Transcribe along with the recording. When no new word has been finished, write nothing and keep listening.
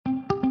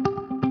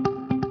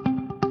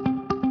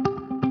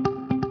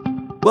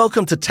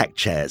Welcome to Tech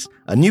Chairs,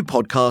 a new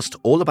podcast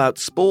all about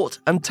sport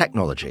and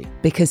technology.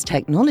 Because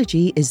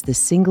technology is the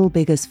single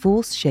biggest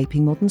force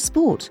shaping modern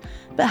sport.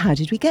 But how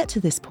did we get to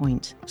this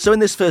point? So in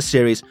this first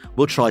series,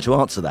 we'll try to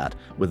answer that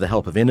with the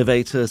help of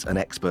innovators and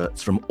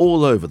experts from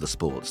all over the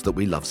sports that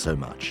we love so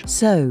much.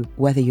 So,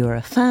 whether you're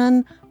a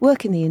fan,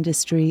 work in the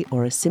industry,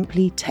 or are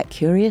simply tech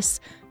curious,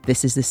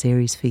 this is the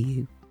series for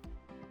you.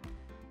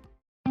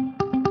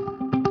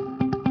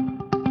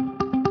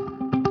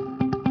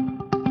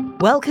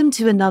 Welcome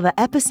to another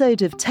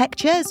episode of Tech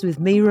Chairs with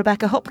me,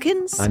 Rebecca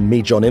Hopkins. And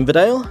me, John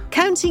Inverdale.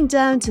 Counting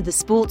down to the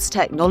Sports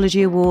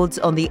Technology Awards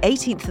on the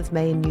 18th of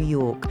May in New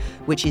York,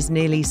 which is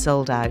nearly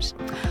sold out.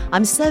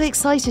 I'm so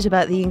excited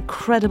about the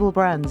incredible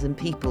brands and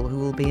people who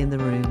will be in the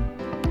room.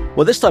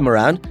 Well, this time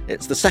around,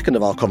 it's the second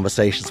of our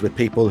conversations with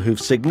people who've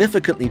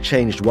significantly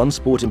changed one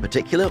sport in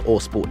particular,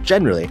 or sport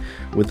generally,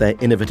 with their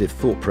innovative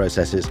thought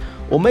processes,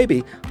 or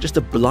maybe just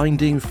a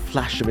blinding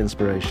flash of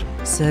inspiration.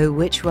 So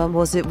which one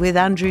was it with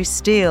Andrew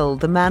Steele,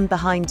 the man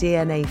behind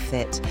DNA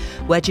Fit,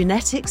 where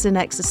genetics and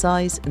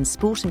exercise and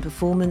sport and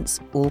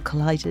performance all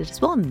collided as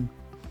one?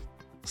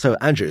 So,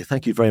 Andrew,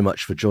 thank you very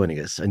much for joining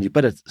us. And you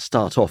better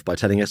start off by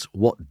telling us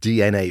what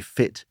DNA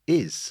Fit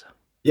is.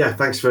 Yeah,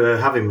 thanks for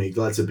having me.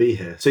 Glad to be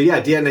here. So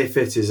yeah, DNA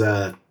Fit is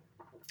a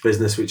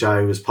business which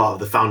I was part of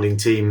the founding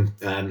team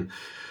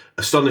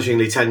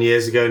astonishingly 10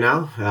 years ago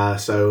now.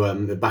 So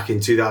back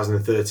in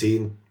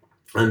 2013.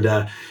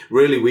 And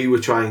really we were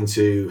trying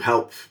to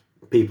help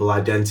people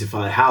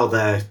identify how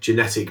their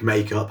genetic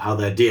makeup, how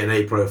their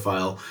DNA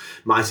profile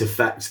might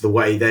affect the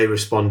way they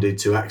responded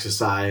to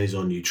exercise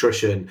or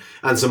nutrition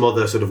and some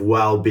other sort of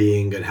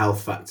well-being and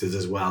health factors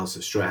as well, so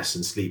stress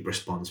and sleep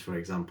response, for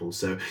example.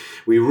 So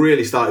we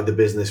really started the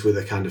business with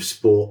a kind of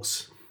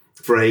sports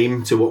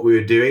frame to what we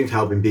were doing,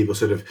 helping people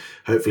sort of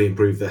hopefully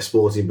improve their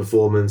sporting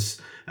performance.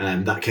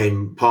 And that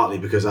came partly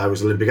because I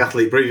was an Olympic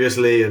athlete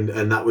previously, and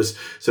that was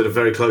sort of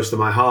very close to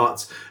my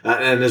heart.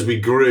 And as we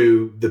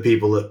grew, the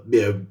people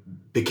that,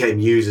 became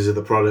users of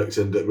the product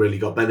and that really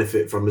got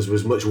benefit from us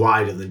was much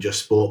wider than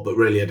just sport, but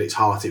really at its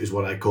heart, it was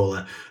what I call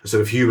a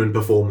sort of human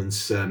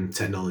performance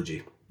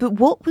technology. But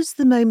what was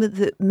the moment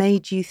that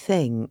made you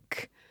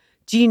think,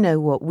 do you know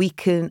what, we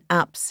can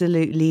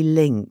absolutely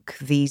link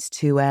these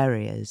two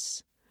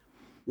areas?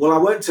 Well, I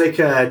won't take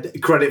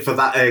credit for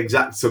that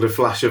exact sort of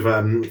flash of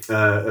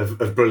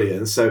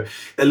brilliance. So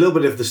a little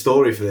bit of the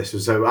story for this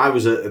was, so I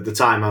was at the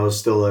time, I was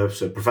still a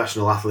sort of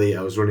professional athlete.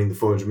 I was running the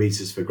 400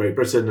 metres for Great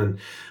Britain, and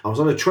I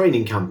was on a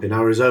training camp in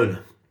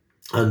Arizona.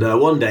 And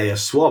one day a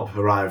swab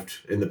arrived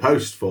in the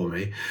post for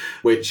me,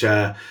 which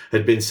had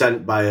been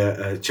sent by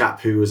a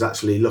chap who was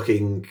actually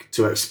looking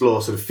to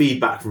explore sort of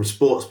feedback from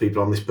sports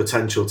people on this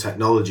potential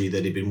technology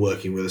that he'd been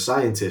working with a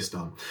scientist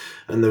on.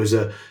 And there was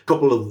a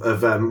couple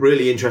of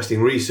really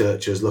interesting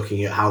researchers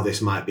looking at how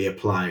this might be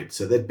applied.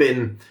 So there'd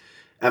been,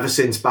 ever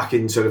since back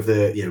in sort of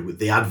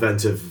the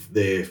advent of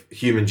the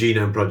Human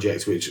Genome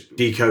Project, which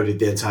decoded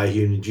the entire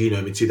human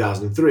genome in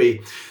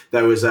 2003,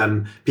 there was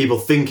people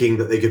thinking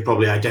that they could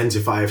probably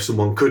identify if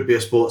someone could be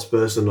a sports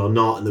person or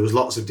not. And there was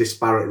lots of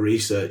disparate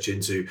research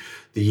into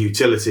the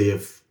utility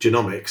of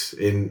genomics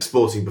in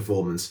sporting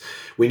performance.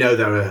 We know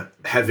there are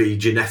heavy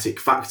genetic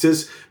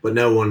factors, but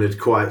no one had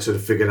quite sort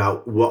of figured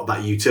out what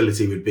that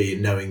utility would be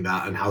in knowing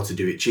that and how to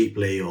do it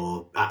cheaply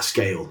or at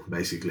scale,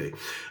 basically.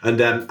 And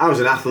I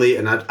was an athlete,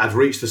 and I'd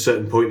reached a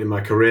certain point in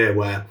my career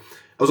where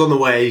I was on the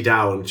way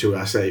down, shall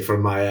I say,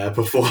 from my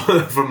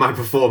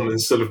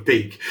performance sort of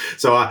peak.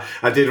 So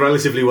I did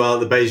relatively well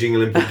at the Beijing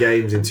Olympic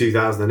Games in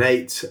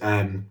 2008.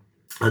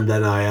 And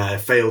then I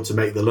failed to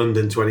make the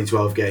London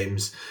 2012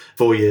 Games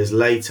 4 years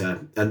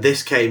later. And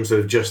this came sort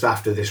of just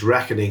after this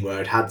reckoning where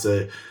I'd had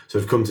to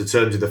sort of come to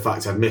terms with the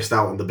fact I'd missed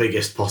out on the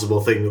biggest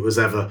possible thing that was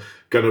ever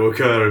going to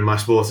occur in my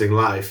sporting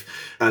life,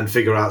 and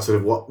figure out sort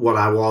of what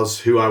I was,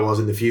 who I was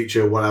in the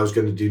future, what I was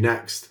going to do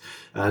next.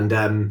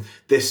 And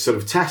this sort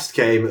of test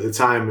came at the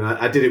time, and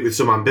I did it with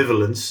some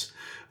ambivalence.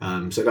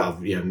 Said,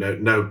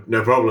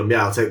 no problem.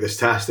 Yeah, I'll take this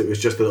test. It was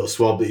just a little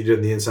swab that you did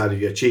on the inside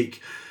of your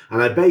cheek.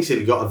 And I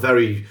basically got a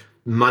very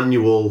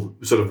manual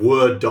sort of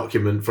Word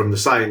document from the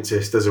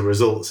scientist as a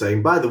result,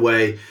 saying, by the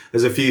way,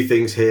 there's a few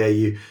things here.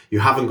 You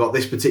haven't got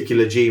this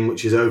particular gene,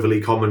 which is overly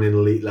common in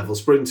elite level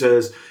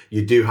sprinters.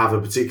 You do have a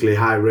particularly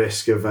high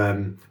risk of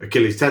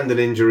Achilles tendon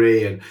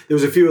injury. And there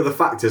was a few other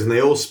factors, and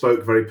they all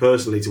spoke very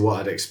personally to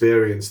what I'd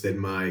experienced in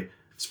my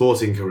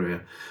sporting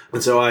career.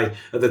 And so at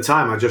the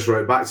time, I just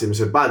wrote back to him and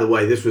said, by the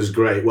way, this was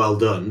great, well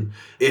done.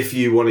 If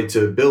you wanted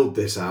to build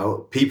this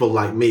out, people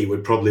like me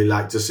would probably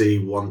like to see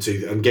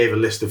and gave a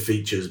list of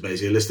features,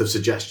 basically a list of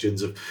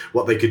suggestions of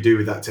what they could do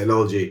with that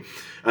technology.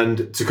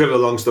 And to cut a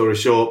long story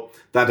short,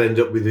 that ended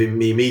up with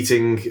me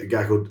meeting a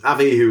guy called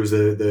Avi, who was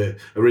the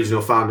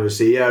original founder and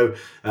CEO,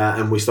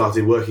 and we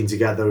started working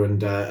together, and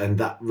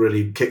that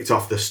really kicked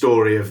off the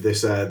story of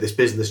this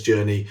business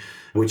journey,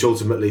 which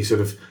ultimately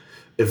sort of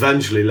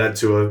eventually led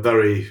to a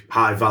very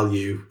high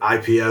value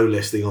IPO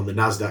listing on the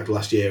NASDAQ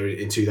last year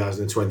in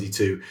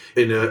 2022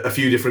 in a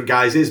few different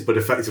guises, but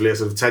effectively a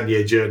sort of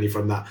 10-year journey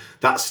from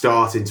that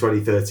start in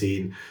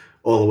 2013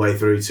 all the way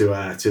through to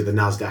the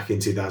NASDAQ in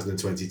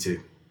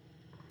 2022.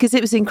 Because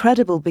it was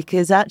incredible,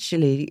 because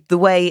actually the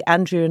way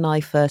Andrew and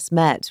I first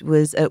met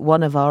was at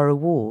one of our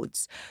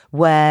awards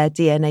where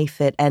DNA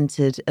Fit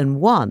entered and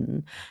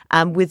won.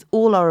 And with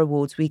all our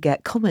awards, we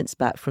get comments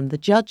back from the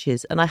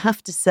judges. And I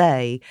have to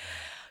say,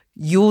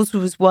 yours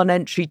was one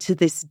entry to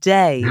this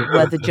day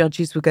where the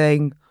judges were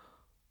going,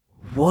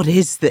 what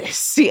is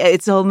this?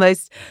 It's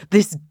almost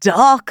this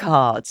dark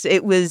art.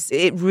 It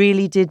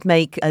really did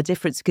make a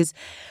difference, because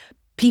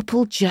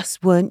people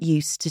just weren't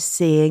used to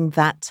seeing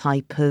that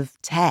type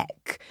of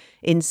tech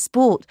in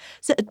sport.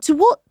 So to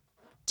what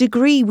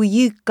degree were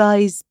you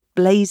guys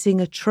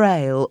blazing a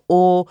trail,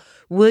 or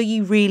were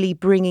you really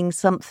bringing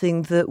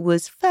something that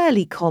was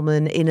fairly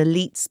common in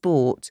elite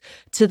sport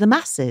to the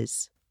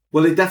masses?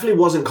 Well, it definitely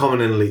wasn't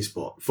common in elite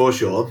sport, for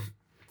sure.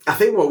 I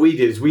think what we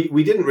did is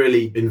we didn't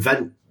really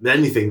invent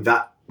anything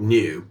that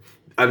new.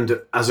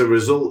 And as a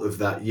result of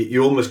that,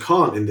 you almost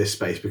can't in this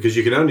space, because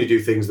you can only do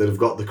things that have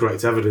got the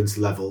correct evidence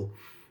level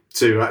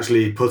to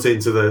actually put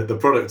into the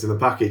product and the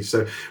package.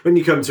 So when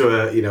you come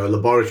to a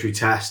laboratory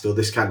test or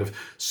this kind of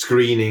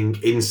screening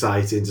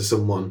insight into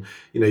someone,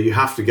 you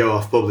have to go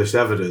off published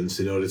evidence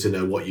in order to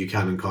know what you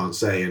can and can't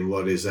say, and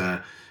what is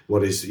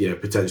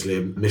potentially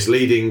a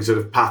misleading sort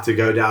of path to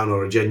go down,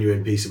 or a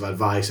genuine piece of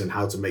advice, and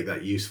how to make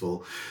that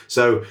useful.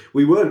 So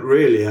we weren't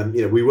really,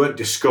 we weren't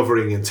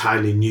discovering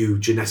entirely new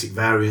genetic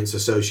variants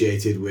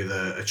associated with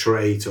a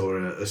trait or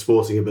a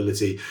sporting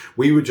ability.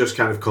 We were just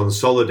kind of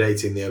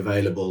consolidating the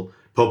available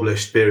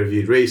published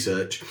peer-reviewed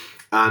research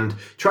and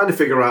trying to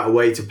figure out a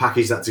way to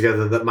package that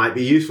together that might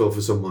be useful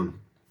for someone.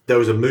 There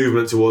was a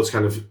movement towards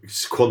kind of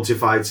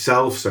quantified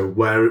self, so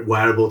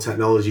wearable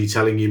technology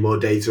telling you more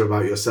data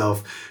about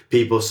yourself,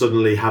 people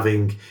suddenly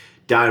having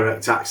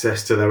direct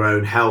access to their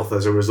own health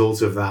as a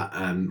result of that,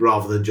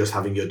 rather than just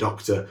having your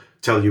doctor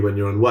tell you when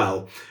you're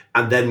unwell.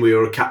 And then we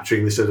were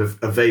capturing the sort of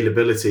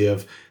availability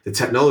of the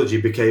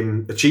technology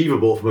became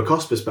achievable from a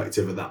cost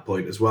perspective at that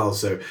point as well.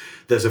 So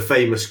there's a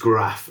famous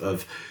graph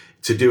of,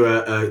 to do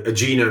a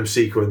genome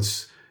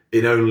sequence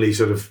in only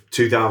sort of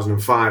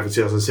 2005 or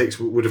 2006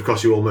 would have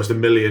cost you almost $1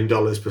 million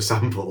per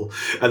sample.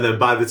 And then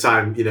by the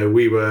time,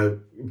 we were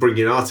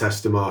bringing our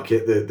test to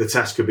market, the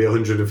test could be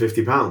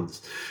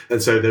 £150.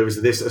 And so there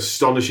was this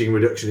astonishing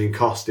reduction in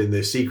cost in the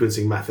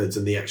sequencing methods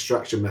and the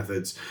extraction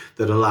methods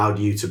that allowed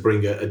you to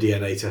bring a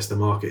DNA test to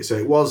market. So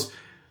it was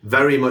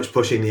very much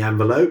pushing the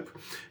envelope,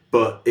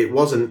 but it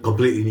wasn't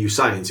completely new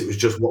science. It was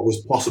just what was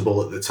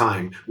possible at the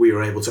time we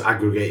were able to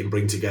aggregate and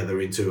bring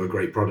together into a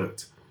great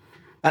product.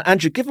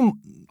 Andrew, given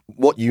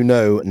what you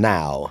know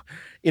now,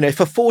 if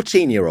a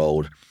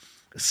 14-year-old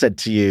said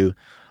to you,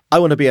 I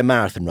want to be a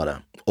marathon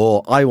runner,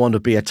 or I want to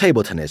be a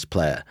table tennis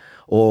player,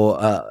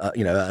 or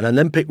an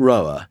Olympic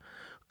rower,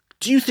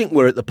 do you think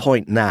we're at the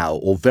point now,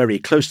 or very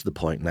close to the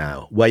point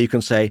now, where you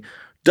can say,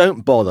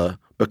 don't bother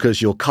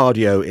because your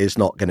cardio is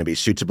not going to be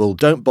suitable.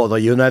 Don't bother,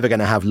 you're never going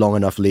to have long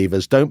enough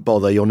levers. Don't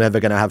bother, you're never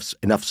going to have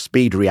enough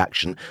speed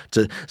reaction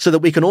so that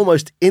we can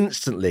almost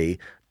instantly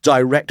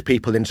direct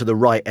people into the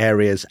right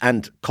areas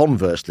and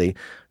conversely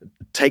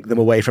take them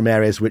away from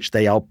areas which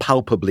they are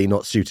palpably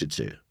not suited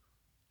to?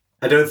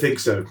 I don't think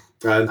so.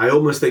 I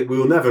almost think we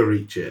will never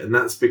reach it. And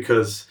that's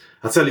because,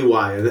 I'll tell you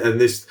why.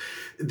 And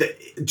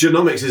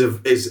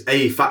genomics is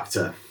a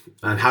factor,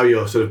 and how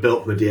you're sort of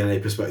built from a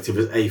DNA perspective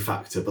is a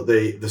factor. But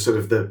the sort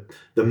of the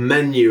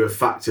menu of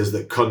factors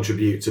that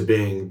contribute to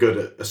being good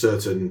at a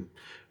certain,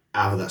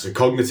 either that's a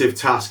cognitive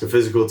task, a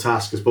physical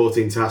task, a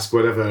sporting task,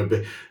 whatever,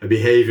 a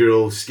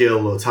behavioural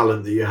skill or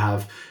talent that you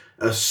have,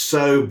 are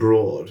so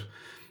broad.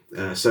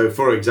 So,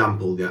 for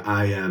example,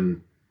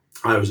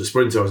 I was a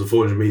sprinter, I was a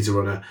 400-metre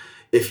runner.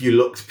 If you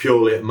looked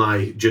purely at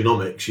my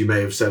genomics, you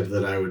may have said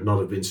that I would not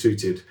have been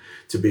suited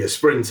to be a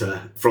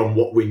sprinter from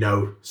what we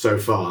know so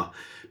far.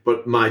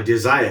 But my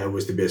desire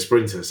was to be a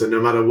sprinter. So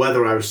no matter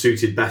whether I was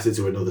suited better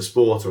to another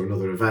sport or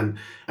another event,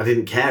 I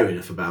didn't care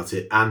enough about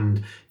it.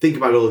 And think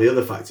about all the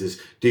other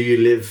factors. Do you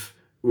live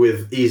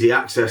with easy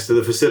access to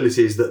the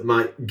facilities that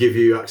might give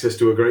you access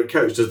to a great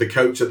coach? Does the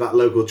coach at that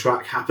local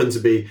track happen to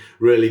be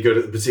really good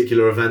at the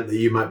particular event that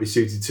you might be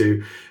suited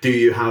to? Do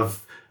you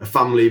have a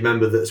family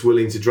member that's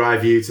willing to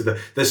drive you to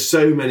there's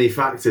so many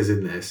factors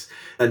in this.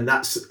 And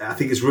I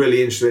think it's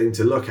really interesting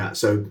to look at.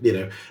 So,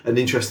 an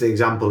interesting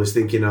example is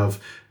thinking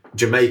of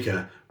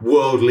Jamaica,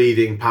 world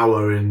leading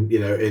power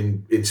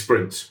in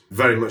sprints,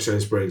 very much so in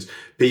sprints.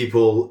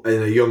 People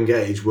in a young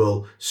age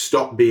will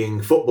stop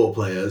being football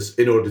players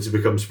in order to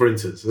become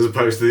sprinters, as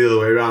opposed to the other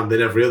way around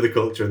in every other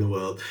culture in the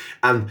world.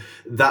 And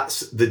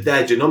that's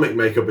their genomic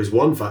makeup is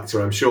one factor,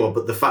 I'm sure,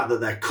 but the fact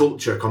that their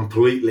culture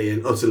completely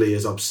and utterly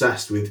is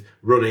obsessed with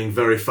running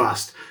very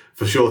fast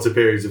for shorter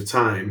periods of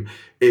time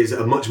is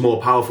a much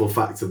more powerful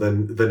factor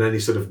than any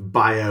sort of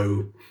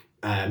bio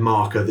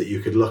marker that you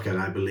could look at,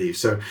 I believe.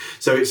 So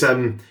it's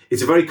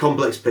a very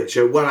complex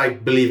picture. What I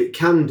believe it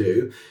can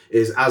do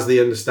is, as the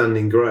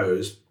understanding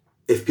grows,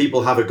 if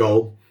people have a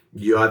goal,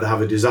 you either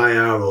have a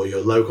desire or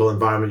your local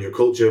environment, your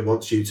culture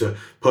wants you to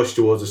push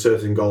towards a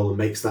certain goal and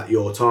makes that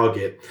your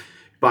target.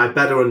 By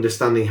better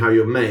understanding how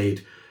you're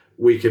made,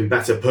 we can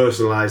better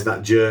personalise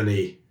that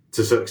journey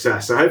to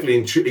success. So hopefully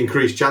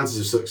increase chances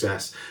of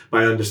success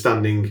by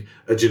understanding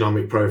a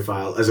genomic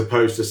profile, as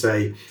opposed to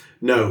say,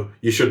 no,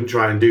 you shouldn't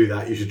try and do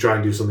that. You should try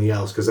and do something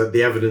else, because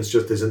the evidence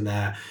just isn't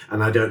there.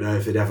 And I don't know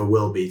if it ever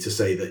will be, to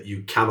say that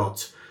you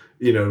cannot,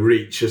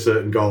 reach a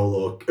certain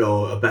goal or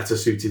are better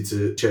suited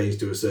to change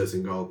to a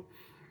certain goal.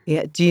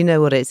 Yeah. Do you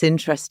know what? It's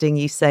interesting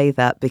you say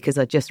that, because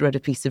I just read a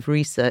piece of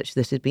research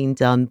that had been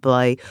done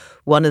by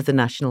one of the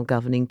national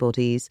governing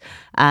bodies,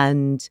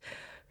 and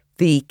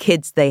the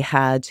kids they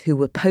had who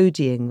were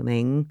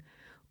podiuming,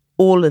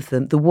 all of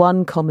them, the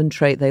one common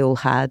trait they all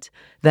had,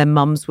 their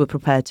mums were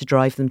prepared to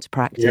drive them to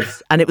practice.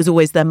 Yeah. And it was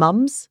always their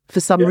mums for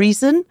some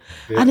reason.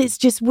 Yeah. And it's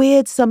just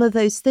weird, some of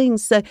those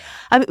things. So,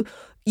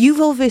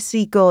 you've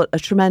obviously got a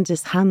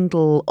tremendous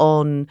handle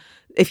on,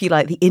 if you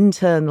like, the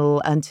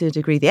internal and to a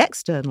degree the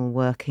external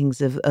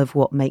workings of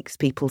what makes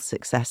people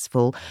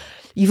successful.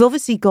 You've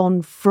obviously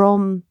gone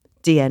from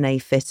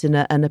DNA Fit and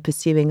are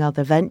pursuing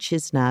other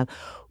ventures now.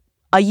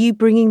 Are you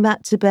bringing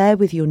that to bear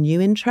with your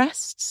new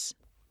interests?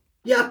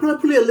 Yeah,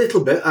 probably a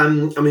little bit.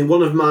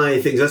 One of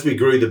my things, as we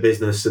grew the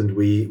business and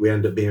we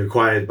ended up being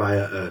acquired by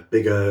a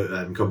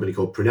bigger company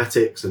called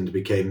Prenetics, and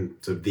became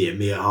sort of the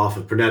EMEA half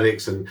of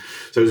Prenetics, and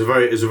so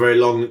it was a very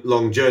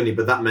long journey.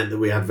 But that meant that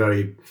we had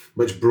very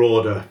much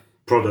broader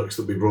products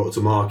that we brought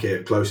to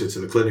market, closer to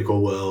the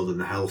clinical world and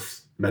the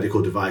health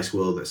medical device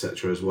world,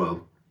 etc. as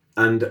well.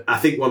 And I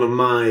think one of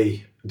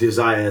my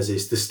desires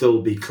is to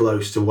still be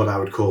close to what I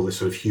would call this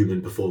sort of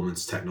human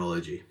performance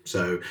technology.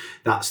 So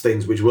that's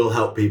things which will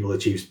help people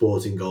achieve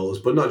sporting goals,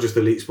 but not just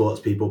elite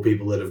sports people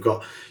that have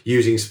got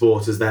using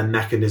sport as their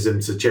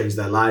mechanism to change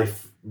their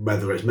life,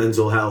 whether it's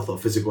mental health or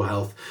physical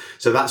health.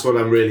 So that's what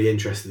I'm really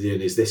interested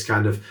in, is this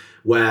kind of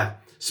where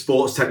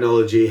sports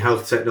technology,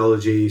 health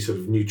technology, sort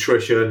of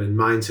nutrition and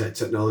mindset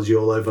technology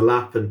all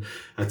overlap. And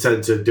I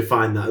tend to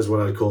define that as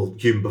what I call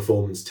human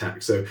performance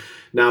tech. So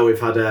now we've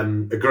had a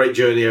great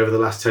journey over the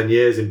last 10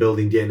 years in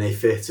building DNA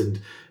Fit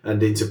and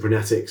into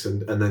Prenetics,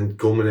 and then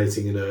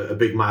culminating in a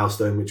big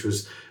milestone, which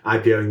was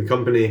IPOing the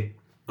company.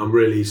 I'm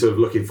really sort of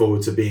looking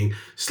forward to being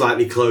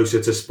slightly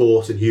closer to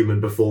sport and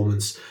human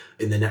performance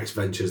in the next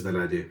ventures that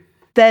I do.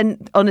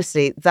 Then,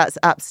 honestly, that's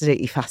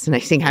absolutely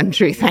fascinating,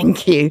 Andrew.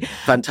 Thank you.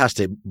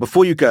 Fantastic.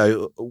 Before you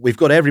go, we've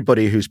got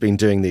everybody who's been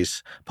doing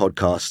these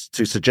podcasts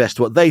to suggest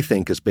what they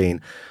think has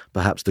been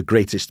perhaps the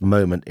greatest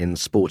moment in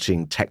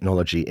sporting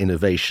technology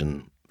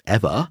innovation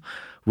ever.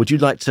 Would you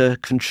like to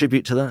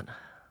contribute to that?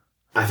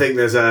 I think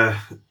there's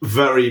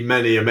very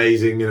many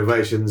amazing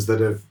innovations that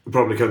have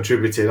probably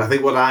contributed. I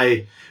think what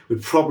I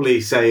would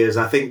probably say is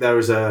I think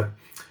there's a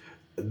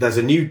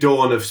new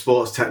dawn of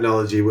sports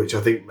technology, which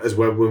I think, as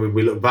when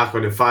we look back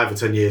on in 5 or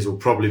 10 years, will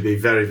probably be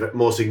very, very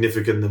more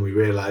significant than we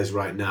realise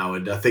right now.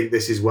 And I think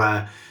this is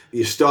where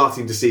you're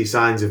starting to see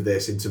signs of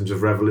this in terms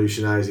of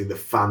revolutionising the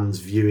fans'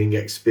 viewing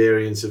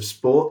experience of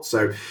sport.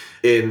 So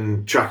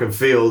in track and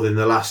field, in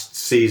the last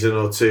season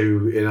or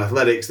two in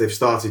athletics, they've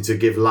started to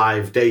give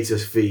live data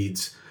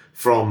feeds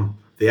from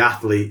the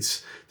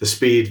athletes, the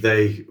speed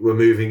they were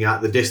moving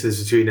at, the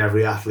distance between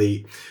every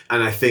athlete.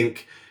 And I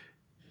think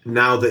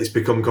now that it's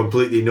become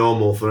completely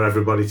normal for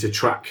everybody to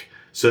track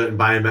certain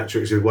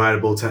biometrics with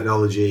wearable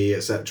technology,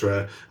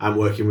 etc. I'm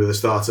working with a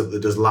startup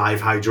that does live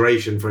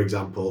hydration, for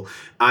example.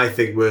 I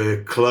think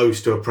we're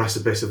close to a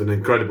precipice of an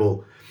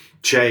incredible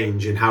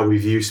change in how we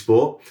view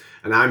sport.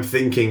 And I'm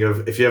thinking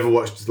of, if you ever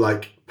watched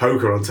like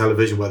poker on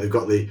television, where they've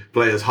got the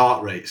players'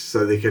 heart rates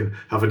so they can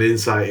have an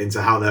insight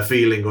into how they're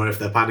feeling, or if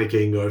they're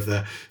panicking, or if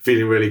they're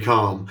feeling really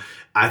calm.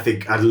 I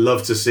think I'd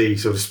love to see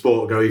sort of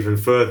sport go even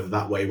further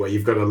that way, where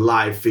you've got a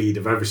live feed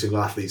of every single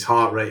athlete's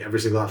heart rate,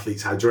 every single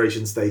athlete's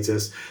hydration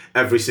status,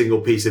 every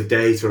single piece of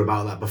data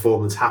about that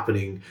performance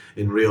happening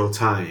in real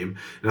time.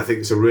 And I think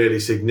it's a really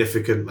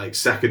significant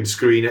second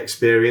screen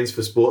experience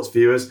for sports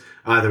viewers,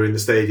 either in the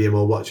stadium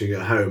or watching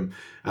at home.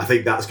 I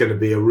think that's going to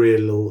be a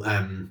real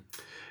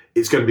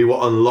it's going to be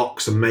what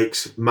unlocks and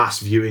makes mass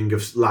viewing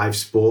of live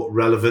sport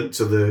relevant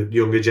to the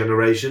younger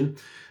generation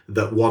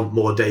that want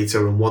more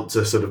data and want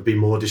to sort of be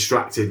more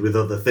distracted with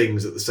other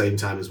things at the same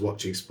time as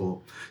watching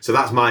sport. So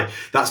that's my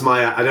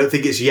I don't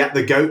think it's yet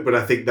the GOAT, but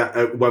I think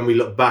that when we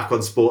look back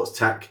on sports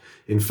tech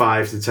in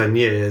 5 to 10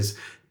 years,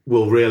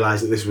 we'll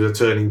realise that this was a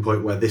turning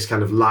point where this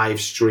kind of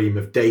live stream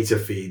of data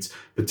feeds,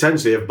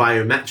 potentially of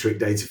biometric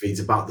data feeds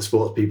about the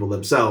sports people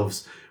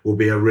themselves, will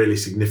be a really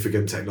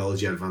significant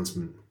technology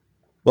advancement.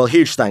 Well,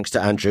 huge thanks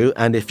to Andrew.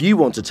 And if you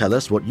want to tell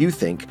us what you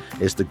think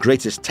is the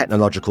greatest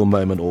technological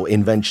moment or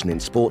invention in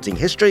sporting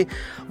history,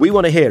 we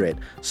want to hear it.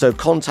 So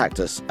contact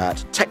us at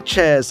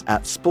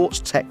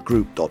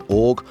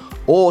techchairs@sportstechgroup.org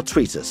or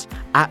tweet us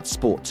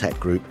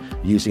 @SportTechGroup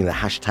using the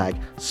hashtag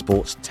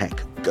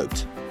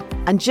SportsTechGoat.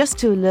 And just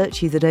to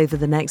alert you that over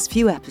the next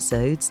few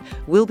episodes,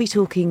 we'll be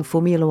talking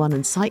Formula One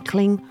and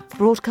cycling,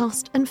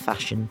 broadcast and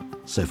fashion.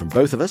 So from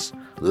both of us,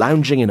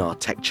 lounging in our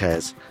tech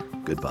chairs,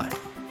 goodbye.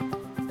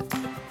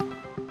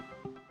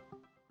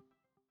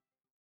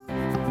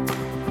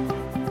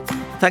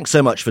 Thanks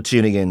so much for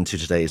tuning in to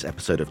today's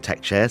episode of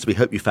Tech Chairs. We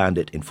hope you found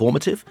it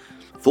informative,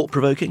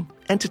 thought-provoking,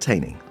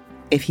 entertaining.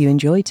 If you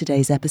enjoyed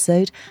today's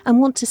episode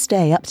and want to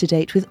stay up to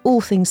date with all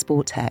things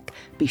sport tech,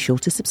 be sure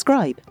to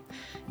subscribe.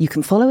 You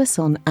can follow us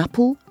on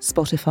Apple,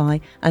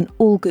 Spotify, and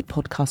all good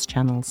podcast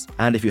channels.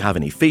 And if you have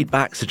any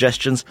feedback,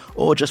 suggestions,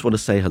 or just want to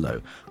say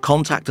hello,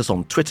 contact us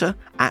on Twitter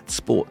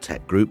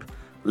 @SportTechGroup,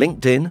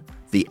 LinkedIn,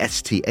 the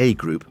STA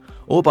Group,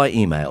 or by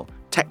email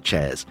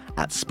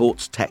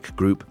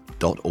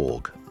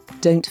techchairs@sportstechgroup.org.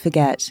 Don't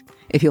forget,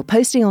 if you're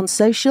posting on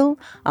social,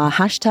 our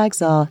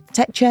hashtags are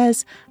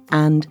TechChairs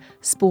and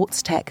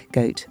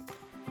SportsTechGoat.